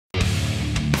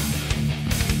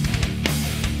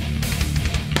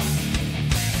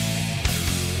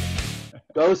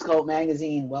Ghost Cult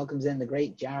Magazine welcomes in the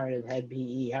great Jared of HED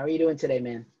PE. How are you doing today,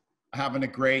 man? Having a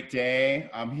great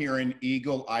day. I'm here in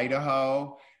Eagle,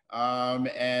 Idaho.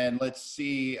 And let's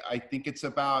see, I think it's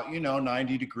about,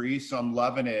 90 degrees, so I'm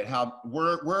loving it.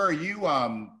 Where are you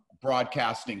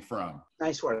broadcasting from?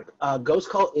 Nice work.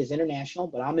 Ghost Cult is international,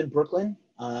 but I'm in Brooklyn,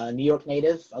 New York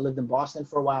native. I lived in Boston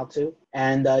for a while too.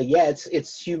 And yeah,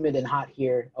 it's humid and hot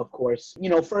here, of course.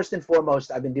 First and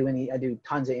foremost, I do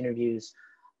tons of interviews.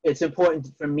 It's important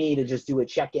for me to just do a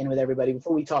check-in with everybody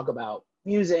before we talk about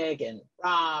music and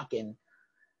rock and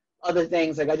other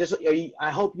things. Like I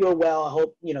hope you're well. I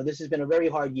hope, this has been a very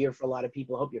hard year for a lot of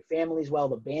people. I hope your family's well,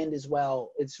 the band is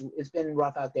well. It's been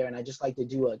rough out there, and I just like to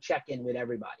do a check-in with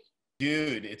everybody.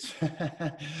 Dude, it's,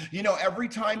 every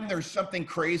time there's something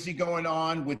crazy going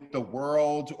on with the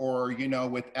world or,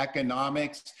 with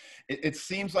economics, it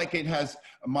seems like it has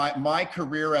my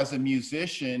career as a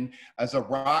musician, as a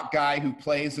rock guy who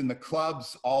plays in the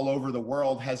clubs all over the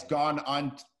world, has gone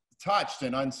untouched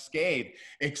and unscathed,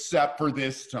 except for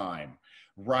this time.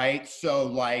 Right? So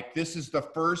like, this is the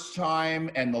first time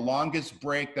and the longest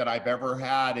break that I've ever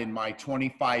had in my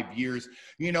 25 years,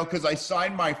 because I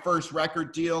signed my first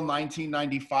record deal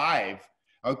 1995.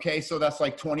 Okay. So that's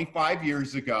like 25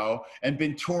 years ago, and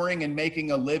been touring and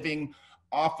making a living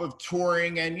off of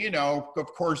touring and,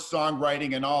 of course,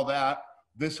 songwriting and all that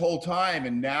this whole time.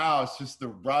 And now it's just the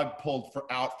rug pulled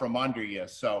out from under you.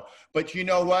 So, but you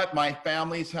know what? My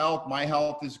family's health, my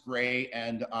health is great.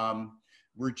 And,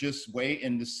 we're just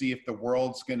waiting to see if the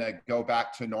world's going to go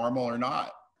back to normal or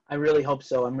not. I really hope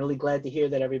so. I'm really glad to hear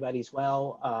that everybody's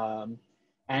well.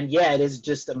 And yeah, it is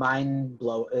just a mind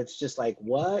blow. It's just like,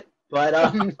 what? But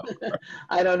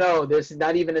I don't know. There's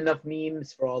not even enough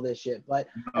memes for all this shit. But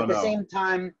at the same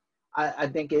time, I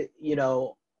think yeah,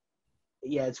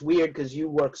 it's weird because you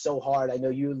work so hard. I know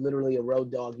you're literally a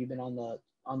road dog. You've been on the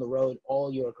road all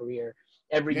your career,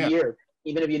 every year.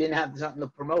 Even if you didn't have something to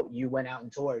promote, you went out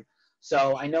and toured.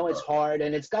 So I know it's hard,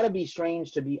 and it's got to be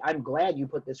strange I'm glad you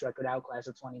put this record out, class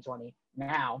of 2020.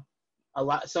 Now,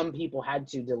 some people had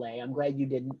to delay. I'm glad you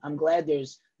didn't. I'm glad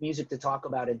there's music to talk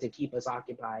about and to keep us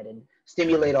occupied and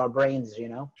stimulate our brains,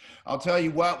 I'll tell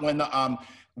you what, when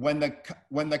the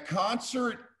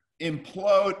concert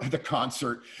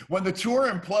when the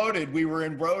tour imploded, we were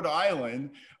in Rhode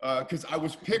Island, because I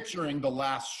was picturing the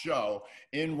last show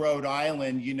in Rhode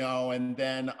Island, and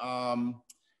then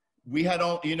we had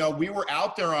all, we were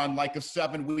out there on like a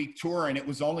 7-week tour, and it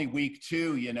was only week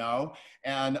 2,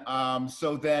 and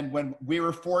so then when we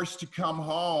were forced to come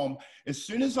home, as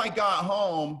soon as I got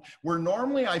home, where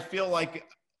normally I feel like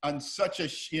on such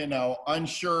a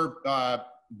unsure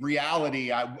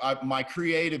reality, my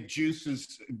creative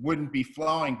juices wouldn't be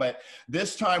flowing. But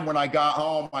this time when I got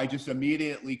home, I just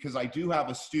immediately, because I do have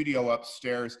a studio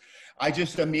upstairs, I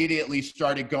just immediately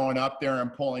started going up there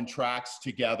and pulling tracks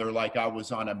together like I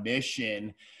was on a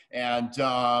mission. And,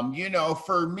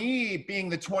 for me, being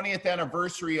the 20th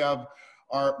anniversary of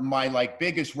my like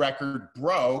biggest record,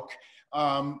 Broke,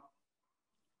 I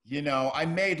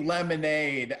made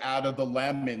lemonade out of the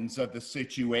lemons of the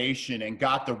situation and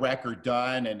got the record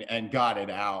done and got it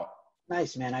out.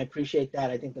 Nice, man. I appreciate that.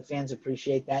 I think the fans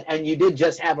appreciate that. And you did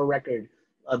just have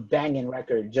a banging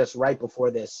record just right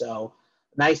before this. So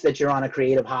nice that you're on a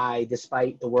creative high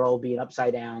despite the world being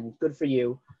upside down. Good for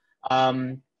you.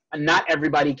 Not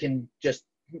everybody can just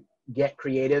get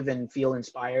creative and feel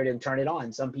inspired and turn it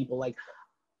on. Some people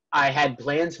I had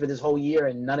plans for this whole year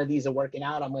and none of these are working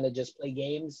out. I'm going to just play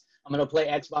games. I'm going to play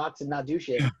Xbox and not do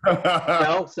shit.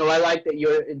 So I like that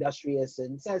you're industrious,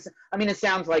 and it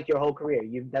sounds like your whole career.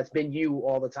 That's been you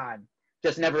all the time,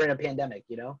 just never in a pandemic,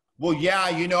 Well, yeah,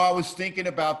 I was thinking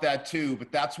about that too,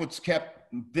 but that's what's kept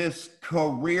this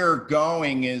career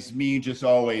going, is me just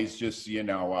always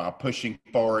pushing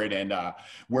forward and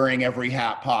wearing every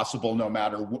hat possible, no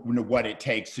matter what it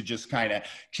takes to just kind of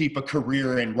keep a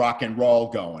career in rock and roll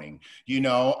going,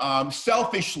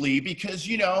 selfishly, because,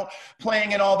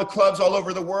 playing in all the clubs all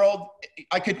over the world,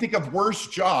 I could think of worse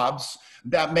jobs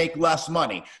that make less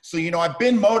money. So, I've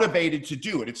been motivated to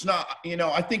do it. It's not,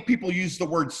 I think people use the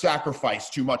word sacrifice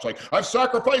too much. Like, I've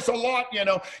sacrificed a lot,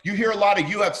 you hear a lot of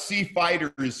UFC fighters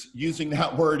using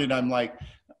that word. And I'm like,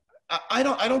 I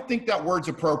don't think that word's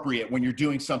appropriate when you're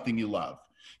doing something you love,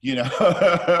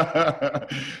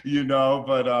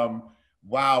 but,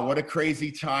 wow, what a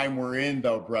crazy time we're in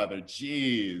though, brother.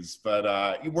 Jeez.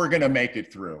 But, we're going to make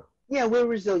it through. Yeah, we're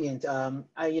resilient.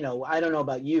 I don't know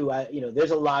about you.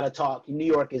 There's a lot of talk. New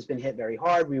York has been hit very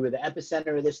hard. We were the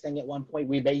epicenter of this thing at one point.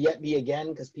 We may yet be again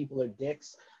because people are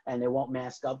dicks. and they won't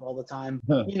mask up all the time.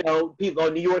 Huh. You know, people, oh,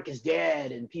 New York is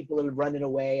dead and people are running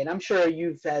away. And I'm sure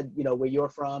you've had, you know, where you're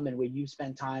from and where you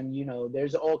spent time, you know,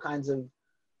 there's all kinds of,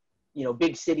 you know,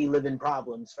 big city living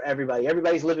problems for everybody.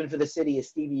 Everybody's living for the city, as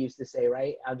Stevie used to say,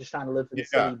 right? I'm just trying to live for the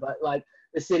Yeah. city, but like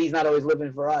the city's not always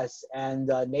living for us and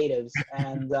natives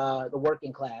and the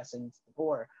working class and the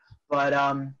poor. But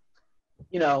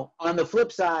you know, on the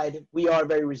flip side, we are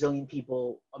very resilient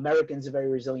people. Americans are very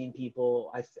resilient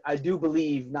people. I do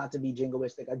believe, not to be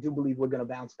jingoistic, I do believe we're going to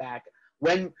bounce back.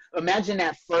 When imagine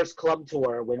that first club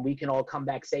tour when we can all come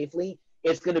back safely,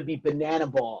 it's going to be banana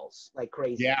balls like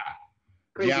crazy. Yeah.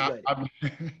 Crazy Yeah. good.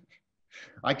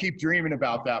 I keep dreaming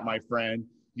about that, my friend.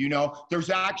 You know,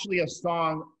 there's actually a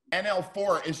song,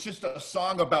 NL4 is just a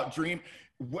song about dream.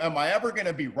 Am I ever going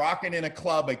to be rocking in a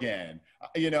club again?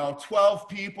 You know, 12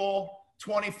 people,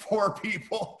 24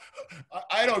 people.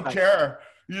 I don't care.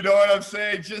 You know what I'm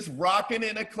saying? Just rocking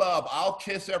in a club. I'll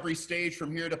kiss every stage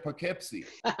from here to Poughkeepsie.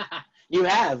 You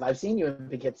have. I've seen you in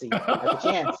Poughkeepsie at the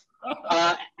chance.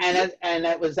 And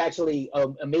that was actually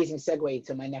an amazing segue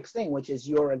to my next thing, which is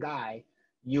you're a guy.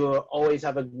 You always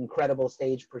have an incredible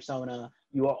stage persona.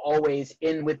 You are always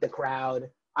in with the crowd.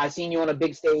 I've seen you on a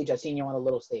big stage. I've seen you on a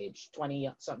little stage.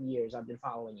 20-something years I've been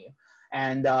following you.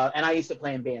 And I used to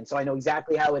play in bands, so I know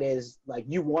exactly how it is. Like,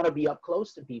 you want to be up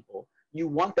close to people. You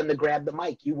want them to grab the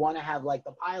mic. You want to have, like,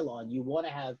 the pylon. You want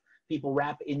to have people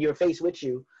rap in your face with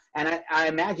you. And I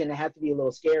imagine it had to be a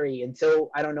little scary until,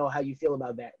 I don't know how you feel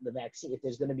about that, the vaccine, if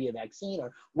there's going to be a vaccine,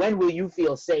 or when will you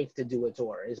feel safe to do a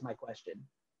tour is my question.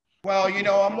 Well, you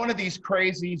know, I'm one of these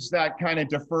crazies that kind of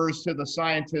defers to the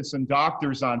scientists and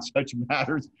doctors on such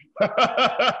matters.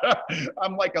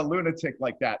 I'm like a lunatic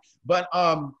like that. But,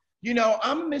 you know,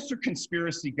 I'm Mr.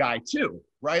 Conspiracy guy too,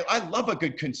 right? I love a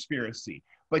good conspiracy.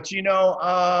 But, you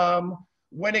know,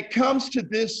 when it comes to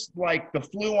this, like the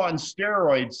flu on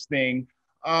steroids thing,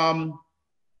 to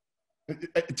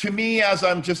me, as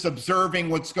I'm just observing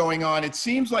what's going on, it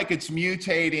seems like it's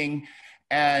mutating.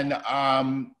 And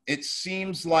it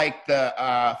seems like the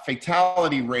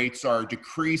fatality rates are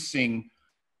decreasing.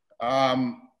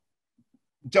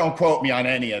 Don't quote me on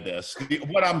any of this.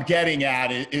 What I'm getting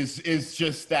at is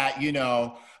just that, you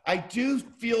know, I do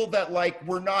feel that like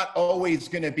we're not always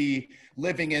going to be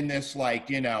living in this like,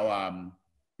 you know,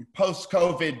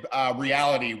 post-COVID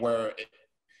reality where,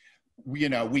 you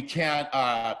know, we can't,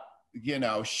 you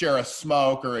know, share a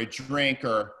smoke or a drink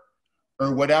or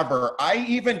whatever. I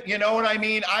even, you know what I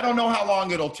mean? I don't know how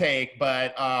long it'll take,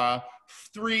 but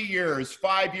 3 years,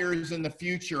 5 years in the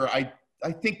future, I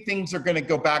think things are going to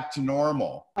go back to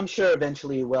normal. I'm sure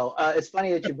eventually it will. It's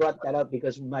funny that you brought that up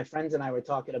because my friends and I were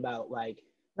talking about, like,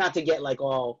 not to get like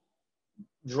all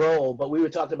droll, but we were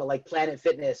talking about like Planet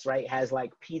Fitness, right? Has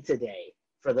like pizza day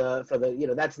for the you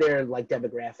know, that's their like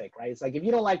demographic, right? It's like, if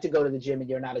you don't like to go to the gym and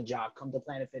you're not a jock, come to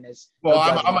Planet Fitness. Well,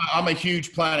 I'm a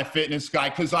huge Planet Fitness guy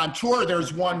because on tour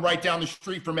there's one right down the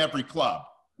street from every club.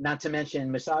 Not to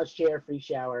mention massage chair, free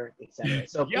shower, etc.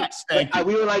 So yes, thank you.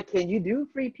 We were like, can you do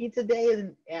free pizza day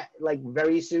and like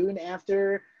very soon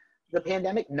after the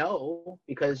pandemic? No,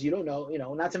 because you don't know, you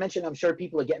know, not to mention I'm sure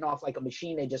people are getting off like a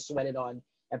machine they just sweated on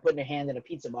and putting their hand in a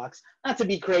pizza box. Not to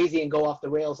be crazy and go off the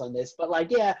rails on this, but like,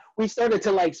 yeah, we started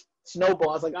to like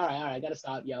snowball. I was like, all right, I gotta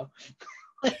stop, yo.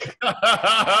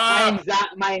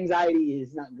 My anxiety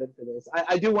is not good for this.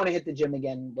 I do want to hit the gym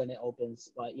again when it opens,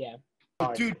 but yeah.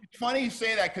 Dude, it's funny you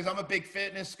say that because I'm a big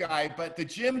fitness guy, but the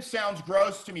gym sounds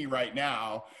gross to me right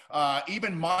now,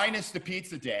 even minus the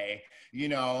pizza day, you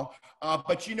know.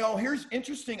 But, you know, here's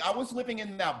interesting. I was living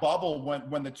in that bubble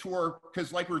when the tour,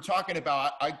 because like we were talking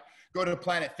about, I go to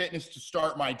Planet Fitness to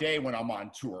start my day when I'm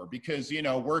on tour because, you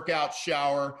know, workout,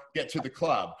 shower, get to the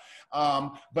club.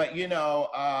 But, you know,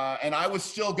 and I was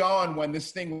still going when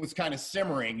this thing was kind of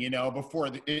simmering, you know, before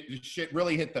the shit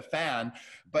really hit the fan.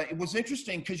 But it was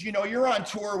interesting because, you know, you're on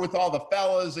tour with all the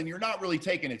fellas and you're not really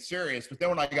taking it serious. But then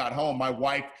when I got home, my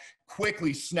wife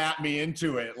quickly snapped me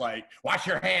into it. Like, wash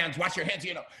your hands,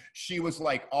 you know. She was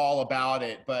like all about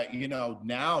it. But, you know,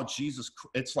 now, Jesus,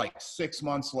 it's like 6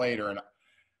 months later and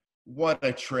what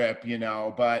a trip, you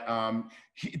know. But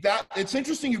that it's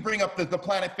interesting you bring up the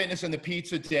Planet Fitness and the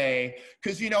pizza day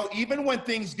because, you know, even when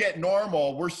things get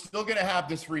normal, we're still going to have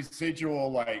this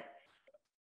residual like,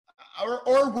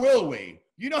 or will we?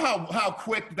 You know how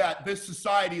quick that this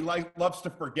society loves to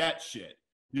forget shit,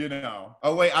 you know.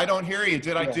 Oh wait, I don't hear you.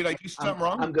 Did I do something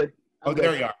wrong? I'm good. Oh, I'm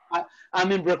there good. you are.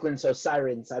 I'm in Brooklyn, so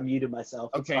sirens. I muted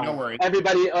myself. It's Okay, no fine. worries.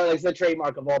 Everybody, it's the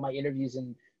trademark of all my interviews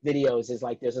and videos is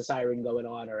like there's a siren going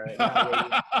on or on a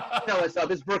radio. You know what's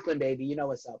up? It's Brooklyn, baby. You know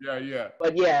what's up. Yeah, yeah.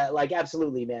 But yeah, like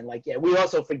absolutely, man. Like yeah, we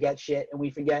also forget shit, and we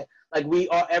forget like we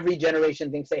all every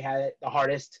generation thinks they had it the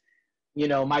hardest. You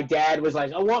know, my dad was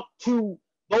like, I walked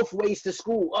both ways to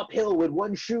school uphill with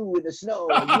one shoe in the snow,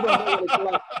 and you don't know what it's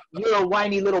like. You're a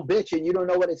whiny little bitch, and you don't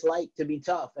know what it's like to be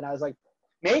tough. And I was like,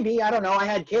 maybe I don't know. I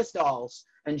had Kiss dolls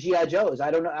and GI Joes.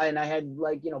 I don't know, and I had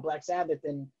like Black Sabbath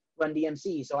and Run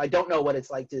DMC. So I don't know what it's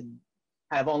like to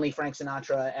have only Frank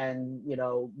Sinatra and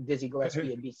Dizzy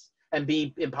Gillespie and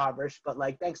be impoverished. But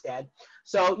like, thanks, Dad.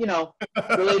 So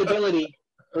relatability.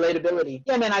 Relatability.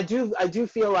 Yeah, man, I do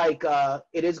feel like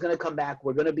it is going to come back.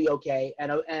 We're going to be okay.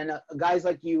 And guys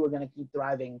like you are going to keep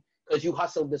thriving because you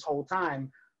hustled this whole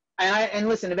time. And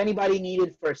listen, if anybody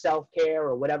needed for self-care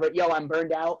or whatever, I'm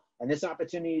burned out. And this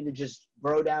opportunity to just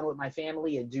bro down with my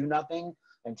family and do nothing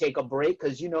and take a break.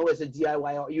 Because, as a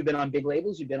DIY, you've been on big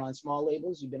labels, you've been on small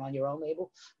labels, you've been on your own label.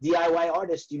 DIY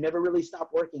artist, you never really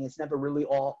stop working. It's never really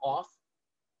all off.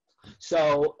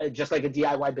 So just like a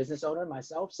DIY business owner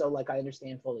myself, so like I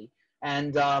understand fully.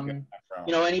 And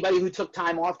anybody who took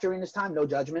time off during this time, no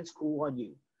judgments, cool on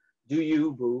you. Do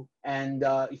you, boo? And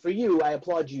for you, I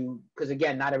applaud you because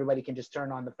again, not everybody can just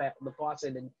turn on the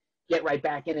faucet and get right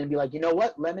back in and be like, you know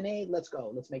what, lemonade, let's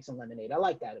go, let's make some lemonade. I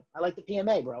like that. I like the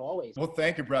PMA, bro, always. Well,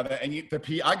 thank you, brother. And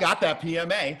I got that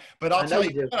PMA, but I'll tell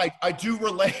you what, I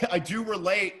do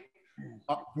relate.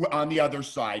 On the other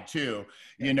side too,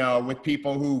 with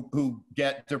people who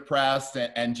get depressed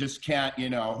and just can't,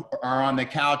 are on the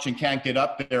couch and can't get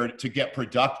up there to get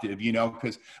productive,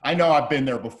 because I know I've been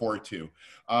there before too.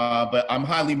 But I'm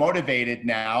highly motivated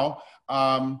now.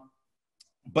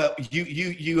 But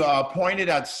you pointed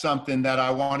at something that I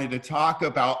wanted to talk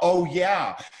about. Oh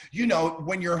yeah,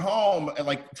 when you're home,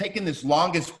 like taking this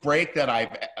longest break that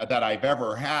I've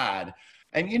ever had.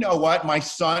 And you know what? My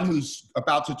son, who's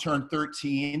about to turn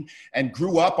 13 and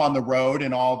grew up on the road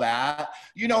and all that,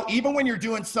 even when you're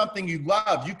doing something you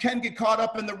love, you can get caught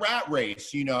up in the rat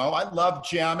race. I love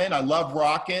jamming. I love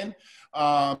rocking.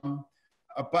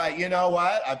 But you know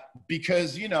what?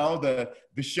 Because, the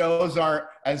shows aren't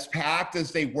as packed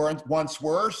as they once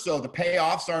were. So the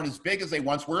payoffs aren't as big as they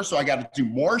once were. So I got to do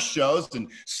more shows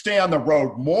and stay on the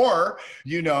road more,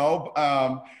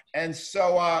 and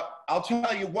so I'll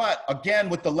tell you what, again,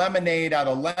 with the lemonade out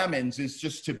of lemons is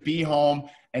just to be home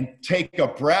and take a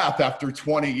breath after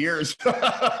 20 years.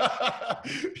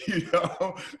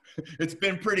 It's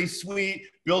been pretty sweet.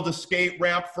 Build a skate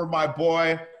ramp for my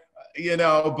boy,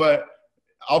 but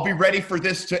I'll be ready for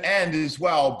this to end as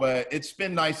well. But it's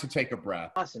been nice to take a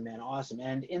breath. Awesome, man. Awesome.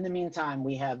 And in the meantime,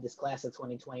 we have this class of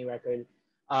 2020 record.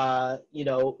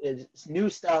 It's new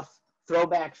stuff,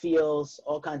 throwback feels,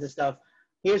 all kinds of stuff.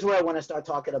 Here's where I want to start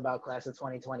talking about class of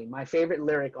 2020. My favorite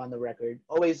lyric on the record,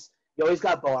 you always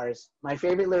got bars. My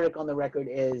favorite lyric on the record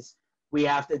is, we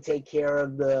have to take care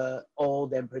of the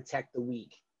old and protect the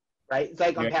weak, right? It's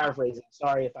like I'm paraphrasing.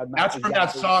 Sorry if I'm not. That's from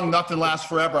that song, Nothing Lasts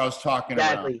Forever, I was talking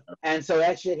about. Exactly. And so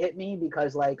that shit hit me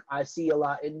because like I see a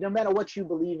lot, no matter what you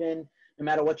believe in, no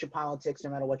matter what your politics,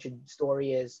 no matter what your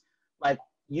story is, like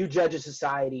you judge a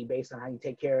society based on how you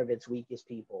take care of its weakest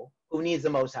people. Who needs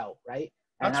the most help, right?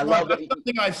 And that's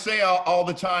something I say all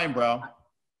the time, bro.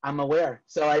 I'm aware.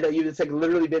 So I know it's like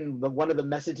literally been one of the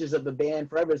messages of the band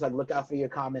forever is like, look out for your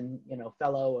common,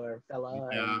 fellow or fella,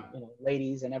 and,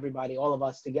 ladies and everybody, all of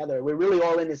us together. We're really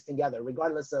all in this together,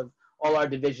 regardless of all our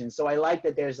divisions. So I like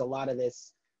that there's a lot of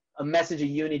this, a message of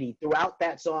unity throughout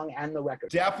that song and the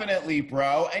record. Definitely,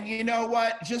 bro. And you know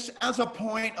what? Just as a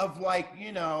point of like,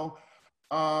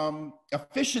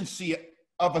 efficiency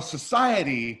of a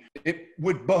society, it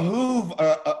would behoove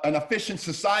an efficient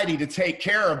society to take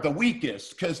care of the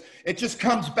weakest, because it just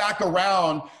comes back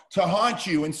around to haunt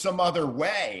you in some other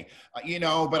way,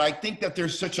 but I think that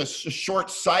there's such a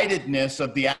short-sightedness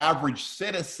of the average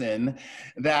citizen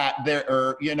that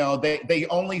they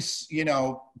only,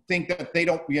 think that they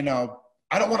don't,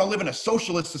 I don't want to live in a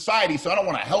socialist society, so I don't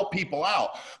want to help people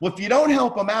out. Well, if you don't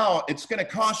help them out, it's going to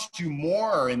cost you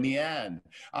more in the end.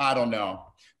 I don't know.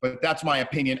 But that's my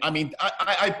opinion. I mean,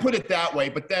 I put it that way,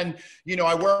 but then,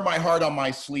 I wear my heart on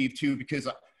my sleeve too, because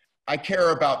I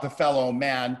care about the fellow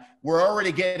man. We're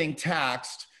already getting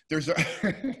taxed. I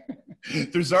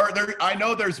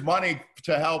know there's money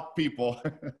to help people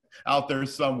out there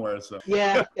somewhere. So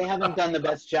yeah, they haven't done the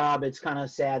best job. It's kind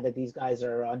of sad that these guys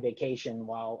are on vacation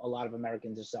while a lot of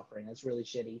Americans are suffering. It's really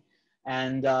shitty.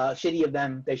 And shitty of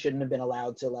them. They shouldn't have been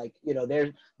allowed to, like,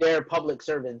 they're public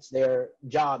servants. Their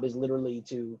job is literally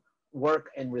to work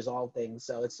and resolve things.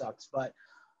 So it sucks, but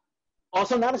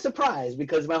also not a surprise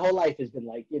because my whole life has been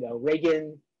like,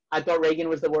 Reagan. I thought Reagan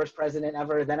was the worst president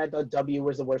ever. Then I thought W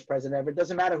was the worst president ever. It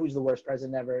doesn't matter who's the worst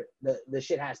president ever. The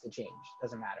shit has to change.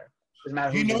 Doesn't matter. Doesn't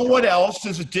matter You who's know in what charge. else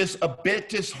is a bit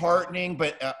disheartening,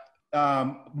 but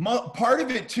part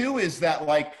of it too is that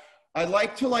like I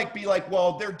like to like be like,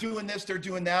 well, they're doing this, they're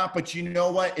doing that, but you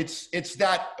know what? It's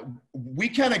that we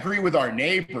can't agree with our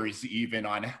neighbors even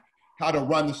on how to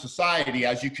run the society,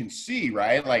 as you can see,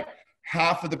 right? Like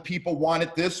half of the people want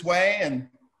it this way, and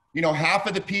half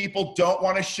of the people don't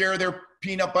want to share their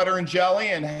peanut butter and jelly,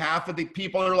 and half of the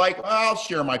people are like, well, I'll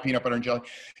share my peanut butter and jelly,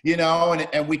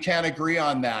 and we can't agree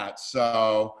on that.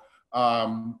 So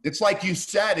it's like you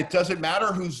said, it doesn't matter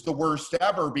who's the worst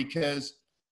ever because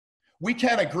we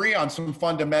can't agree on some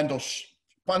fundamental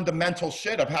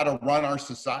shit of how to run our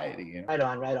society. Right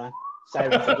on.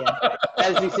 Silence again.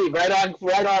 As you see, right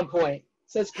on point.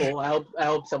 So that's cool. I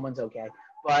hope someone's okay.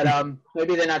 But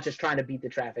maybe they're not just trying to beat the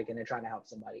traffic and they're trying to help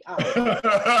somebody.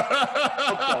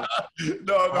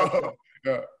 No.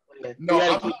 No,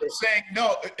 I'm not saying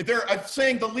no. I'm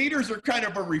saying the leaders are kind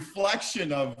of a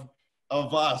reflection of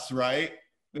us, right?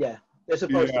 Yeah, they're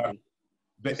supposed to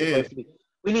be.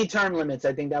 We need term limits.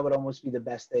 I think that would almost be the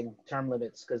best thing. Term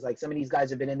limits, because like some of these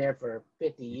guys have been in there for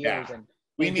 50 years and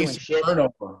we need doing shit.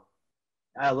 Turnover.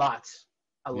 A lot.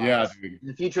 Yeah, dude.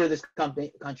 The future of this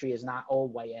country is not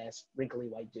old white ass wrinkly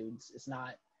white dudes. It's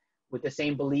not with the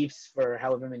same beliefs for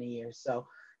however many years. So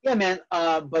yeah, man.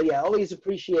 But yeah, always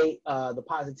appreciate the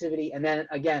positivity, and then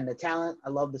again the talent. I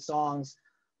love the songs.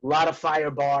 A lot of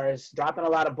fire bars, dropping a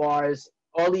lot of bars.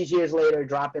 All these years later,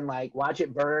 dropping like "Watch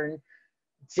It Burn,"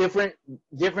 different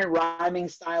rhyming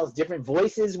styles, different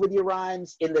voices with your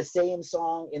rhymes in the same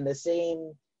song, in the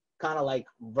same kind of like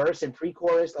verse and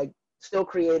pre-chorus, like. Still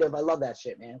creative. I love that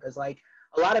shit, man. Because like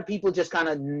a lot of people just kind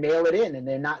of nail it in, and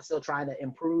they're not still trying to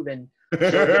improve and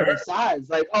show different sides.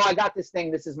 Like, oh, I got this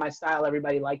thing. This is my style.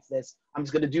 Everybody likes this. I'm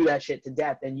just gonna do that shit to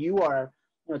death. And you are,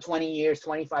 20 years,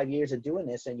 25 years of doing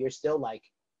this, and you're still like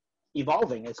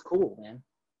evolving. It's cool, man.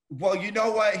 Well, you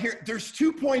know what? There's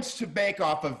 2 points to make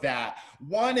off of that.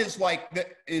 One is like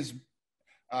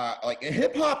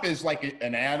hip hop is like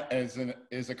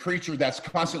is a creature that's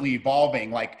constantly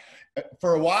evolving. Like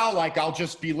for a while, like I'll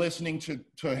just be listening to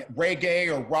reggae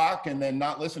or rock and then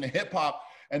not listen to hip hop.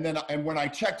 And when I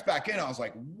checked back in, I was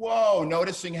like, whoa,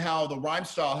 noticing how the rhyme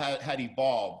style had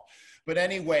evolved. But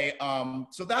anyway,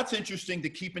 so that's interesting to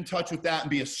keep in touch with that and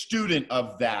be a student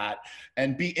of that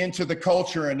and be into the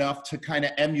culture enough to kind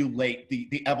of emulate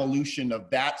the evolution of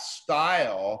that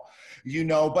style,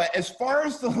 But as far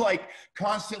as the like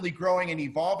constantly growing and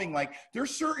evolving, like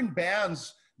there's certain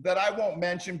bands that I won't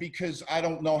mention because I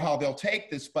don't know how they'll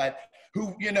take this, but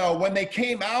who, when they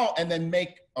came out and then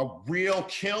make a real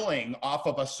killing off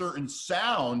of a certain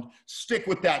sound, stick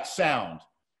with that sound.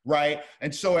 Right.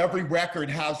 And so every record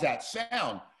has that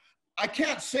sound. I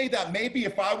can't say that maybe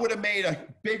if I would have made a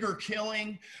bigger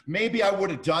killing, maybe I would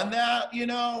have done that,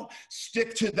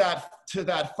 stick to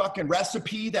that fucking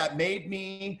recipe that made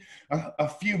me a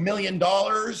few $1 million,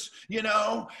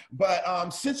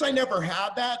 but since I never had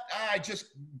that, I just,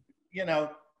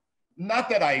 not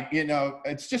that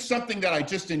it's just something that I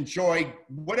just enjoy.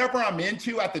 Whatever I'm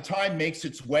into at the time makes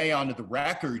its way onto the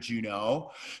record,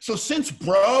 So since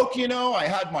Broke, I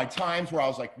had my times where I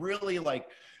was like really like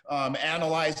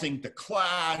analyzing The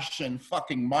Clash and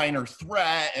fucking Minor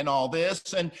Threat and all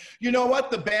this. And you know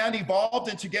what? The band evolved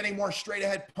into getting more straight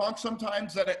ahead punk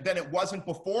sometimes than it wasn't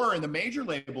before in the major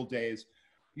label days.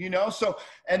 So,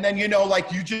 and then,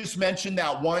 like you just mentioned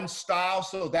that one style.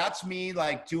 So that's me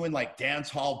like doing like dance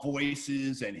hall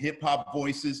voices and hip hop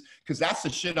voices. Cause that's the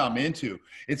shit I'm into.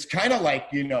 It's kind of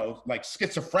like, like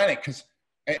schizophrenic. Cause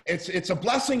it's a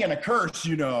blessing and a curse,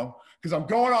 cause I'm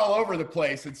going all over the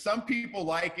place and some people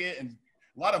like it and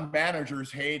a lot of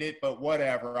managers hate it, but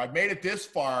whatever. I've made it this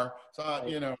far. So,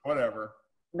 whatever.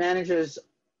 Managers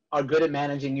are good at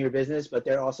managing your business, but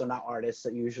they're also not artists. So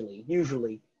usually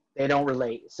they don't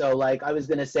relate. So like I was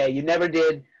going to say, you never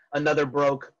did another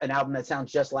Broke, an album that sounds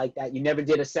just like that. You never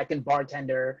did a second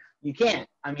Bartender. You can't.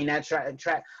 I mean, that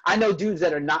track. I know dudes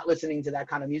that are not listening to that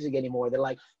kind of music anymore. They're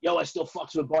like, yo, I still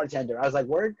fucks with Bartender. I was like,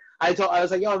 word? I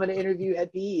was like, yo, I'm going to interview HED.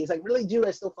 He's like, really, dude?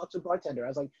 I still fucks with Bartender. I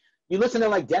was like, you listen to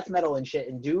like death metal and shit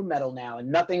and doom metal now and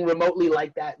nothing remotely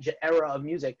like that era of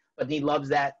music, but he loves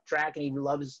that track and he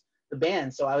loves the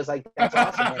band. So I was like, that's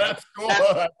awesome, man. That's cool.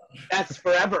 That's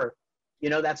forever.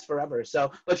 That's forever.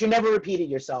 So, but you never repeated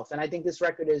yourself. And I think this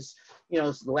record is,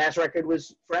 the last record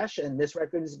was fresh and this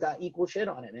record's got equal shit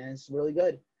on it, man. It's really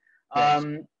good. Yes.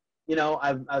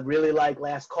 I really like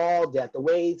Last Call, Death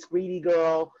Awaits, Greedy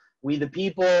Girl, We the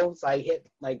People. It's like hit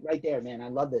like right there, man. I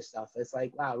love this stuff. It's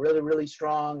like wow, really, really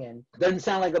strong, and doesn't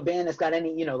sound like a band that's got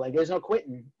any, like there's no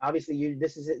quitting. Obviously,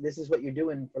 this is it. This is what you're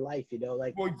doing for life,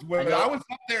 Like I When know. I was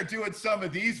up there doing some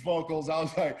of these vocals, I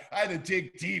was like, I had to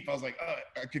dig deep. I was like,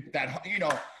 I could that,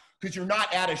 because you're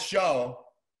not at a show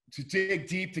to dig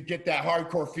deep to get that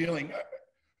hardcore feeling,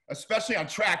 especially on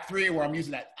track 3 where I'm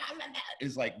using that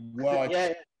is like, whoa, it's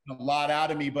Yeah, a lot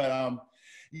out of me. But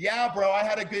yeah, bro, I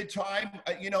had a good time.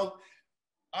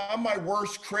 I'm my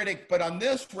worst critic, but on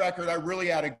this record, I really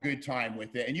had a good time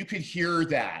with it. And you could hear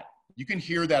that. You can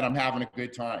hear that I'm having a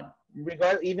good time.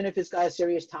 even if it's got a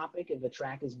serious topic, if the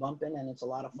track is bumping and it's a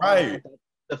lot of fun, Right.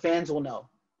 the fans will know.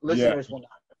 Yeah. Listeners will know.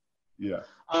 Yeah.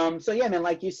 So yeah, man,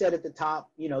 like you said at the top,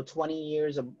 20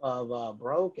 years of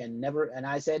broke and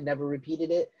I said never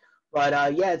repeated it.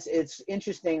 But yeah, it's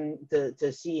interesting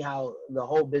to see how the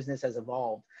whole business has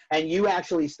evolved. And you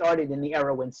actually started in the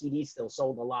era when CDs still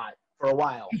sold a lot for a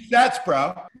while. That's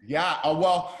bro. Yeah.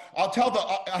 Well,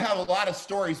 I have a lot of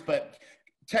stories, but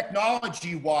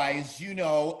technology wise,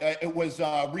 it was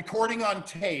recording on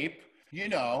tape,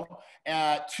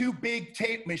 2 big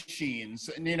tape machines.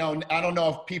 And, I don't know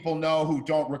if people know who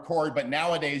don't record, but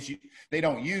nowadays they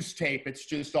don't use tape. It's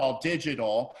just all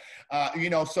digital.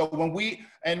 So when we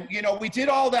did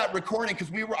all that recording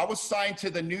because I was signed to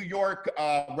the New York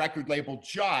record label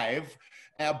Jive.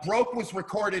 Broke was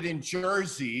recorded in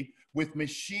Jersey with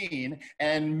Machine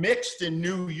and mixed in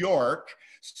New York.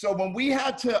 So when we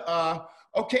had to,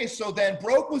 so then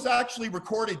Broke was actually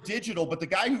recorded digital, but the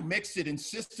guy who mixed it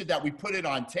insisted that we put it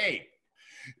on tape.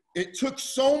 It took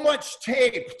so much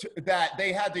tape that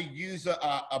they had to use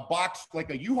a box, like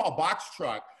a U-Haul box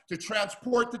truck to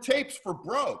transport the tapes for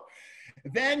Broke.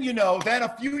 Then, then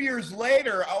a few years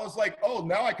later, I was like, oh,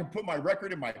 now I can put my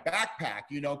record in my backpack,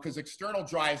 because external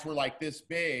drives were like this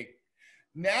big.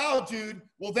 Now, dude,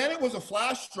 well, then it was a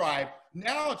flash drive.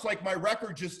 Now it's like my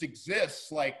record just exists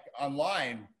like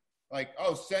online. Like,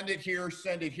 oh, send it here,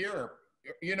 send it here.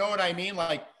 You know what I mean?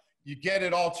 Like you get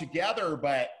it all together,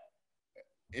 but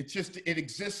it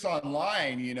exists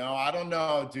online, I don't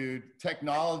know, dude.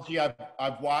 Technology,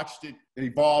 I've watched it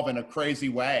evolve in a crazy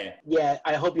way. Yeah,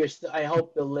 I hope I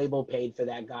hope the label paid for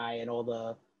that guy and all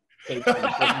the tape pieces,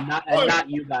 and not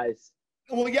you guys.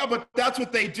 Well, yeah, but that's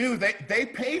what they do. They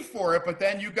pay for it, but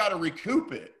then you got to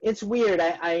recoup it. It's weird.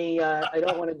 I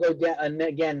don't want to go down, and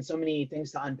again, so many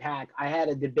things to unpack. I had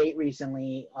a debate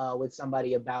recently with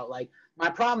somebody about like my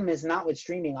problem is not with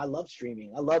streaming. I love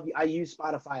streaming. I use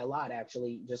Spotify a lot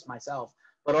actually, just myself.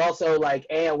 But also like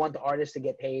I want the artist to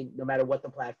get paid no matter what the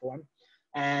platform,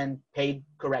 and paid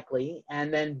correctly.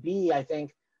 And then B, I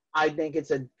think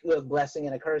it's a blessing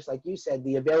and a curse, like you said.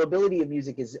 The availability of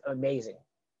music is amazing.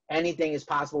 Anything is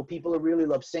possible. People really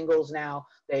love singles now.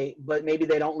 But maybe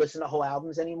they don't listen to whole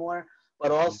albums anymore.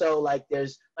 But also, like,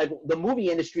 there's like the movie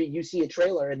industry. You see a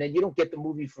trailer, and then you don't get the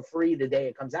movie for free the day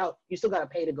it comes out. You still got to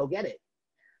pay to go get it.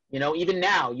 Even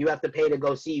now, you have to pay to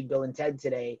go see Bill and Ted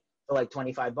today for like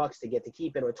 $25 to get to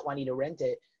keep it, or 20 to rent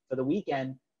it for the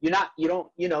weekend. You don't,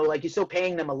 like you're still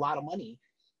paying them a lot of money.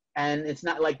 And it's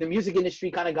not like the music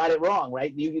industry kind of got it wrong,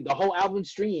 right? The whole album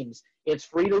streams. It's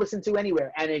free to listen to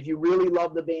anywhere. And if you really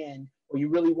love the band or you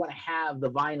really want to have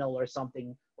the vinyl or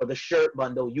something or the shirt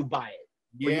bundle, you buy it.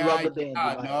 Or you love the band,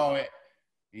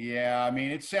 yeah, I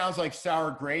mean, it sounds like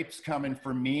sour grapes coming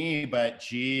from me, but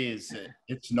geez,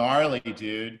 it's gnarly,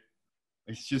 dude.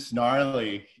 It's just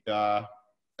gnarly.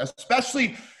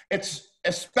 Especially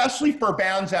for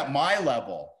bands at my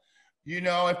level.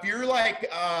 If you're like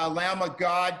Lamb of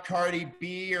God, Cardi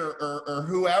B, or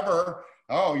whoever,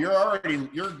 oh,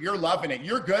 you're loving it.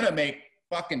 You're gonna make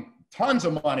fucking tons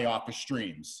of money off of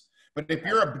streams. But if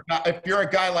you're a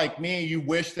guy like me, you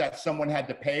wish that someone had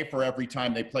to pay for every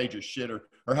time they played your shit or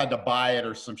had to buy it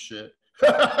or some shit.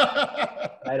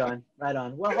 Right on.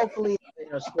 Well, hopefully,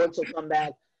 sports will come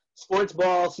back. Sports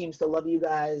ball seems to love you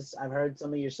guys. I've heard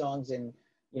some of your songs in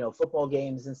football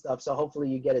games and stuff. So hopefully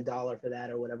you get $1 for that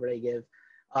or whatever they give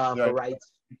for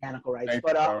rights, mechanical rights.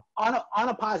 But on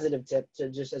a positive tip, to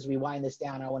just as we wind this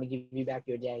down, I want to give you back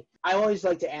your day. I always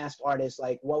like to ask artists,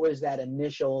 like, what was that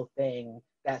initial thing,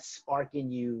 that spark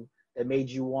in you that made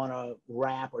you want to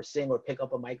rap or sing or pick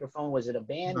up a microphone? Was it a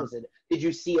band? Did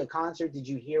you see a concert? Did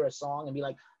you hear a song and be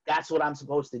like, that's what I'm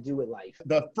supposed to do with life?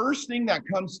 The first thing that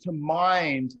comes to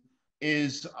mind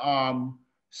is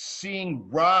seeing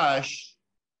Rush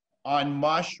on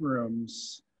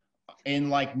mushrooms in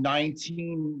like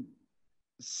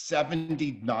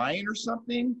 1979 or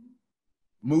something,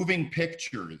 moving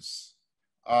pictures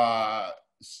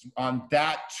on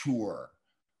that tour.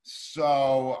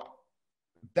 So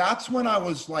that's when I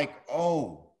was like,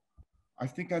 oh, I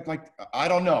think I'd like, I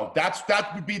don't know.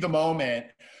 That would be the moment.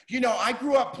 You know, I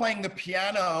grew up playing the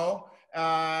piano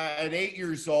at 8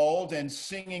 years old and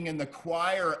singing in the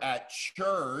choir at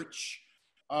church.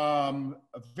 A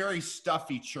very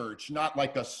stuffy church, not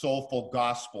like a soulful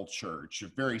gospel church, a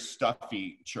very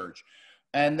stuffy church.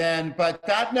 And then, but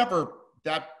that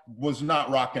was not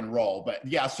rock and roll. But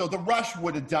yeah, so the Rush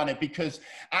would have done it, because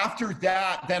after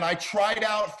that, then I tried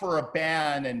out for a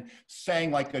band and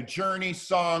sang like a Journey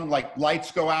song, like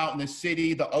Lights Go Out in the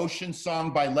City, the Ocean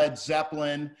song by Led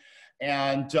Zeppelin,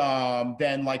 and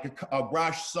then like a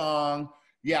Rush song.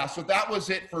 Yeah, so that was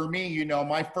it for me. You know,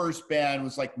 my first band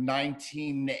was like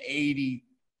 1980,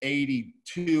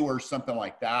 82 or something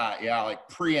like that. Yeah, like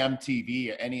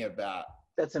pre-MTV, any of that.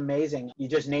 That's amazing. You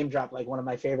just name dropped like one of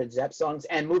my favorite Zepp songs,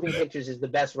 and Moving Pictures is the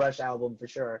best Rush album for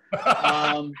sure.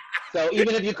 So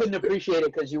even if you couldn't appreciate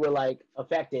it because you were like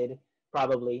affected,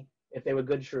 probably, if they were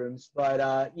good shrooms.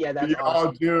 But yeah, that's awesome.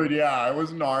 Oh, dude, yeah, it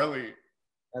was gnarly.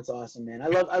 That's awesome, man.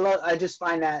 I just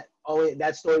find that always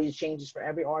that story changes for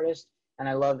every artist, and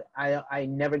I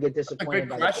never get disappointed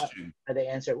by the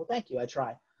answer. Well, thank you. I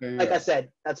try. Yeah. Like I said,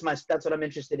 that's what I'm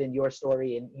interested in, your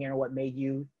story and hearing what made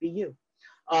you be you.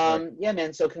 Right. Yeah,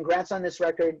 man. So congrats on this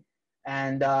record,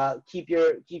 and keep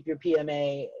your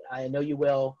PMA. I know you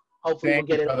will. Hopefully we'll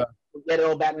get it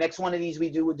all back. Next one of these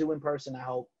we'll do in person, I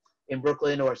hope, in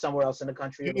Brooklyn or somewhere else in the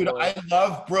country. Dude, I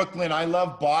love Brooklyn. I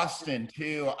love Boston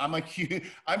too. I'm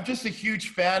just a huge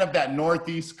fan of that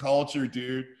Northeast culture,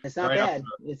 dude. It's not bad.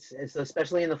 It's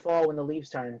especially in the fall when the leaves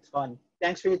turn. It's fun.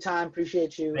 Thanks for your time.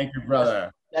 Appreciate you. Thank you,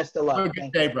 brother. Best of luck. Have a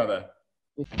good day, brother.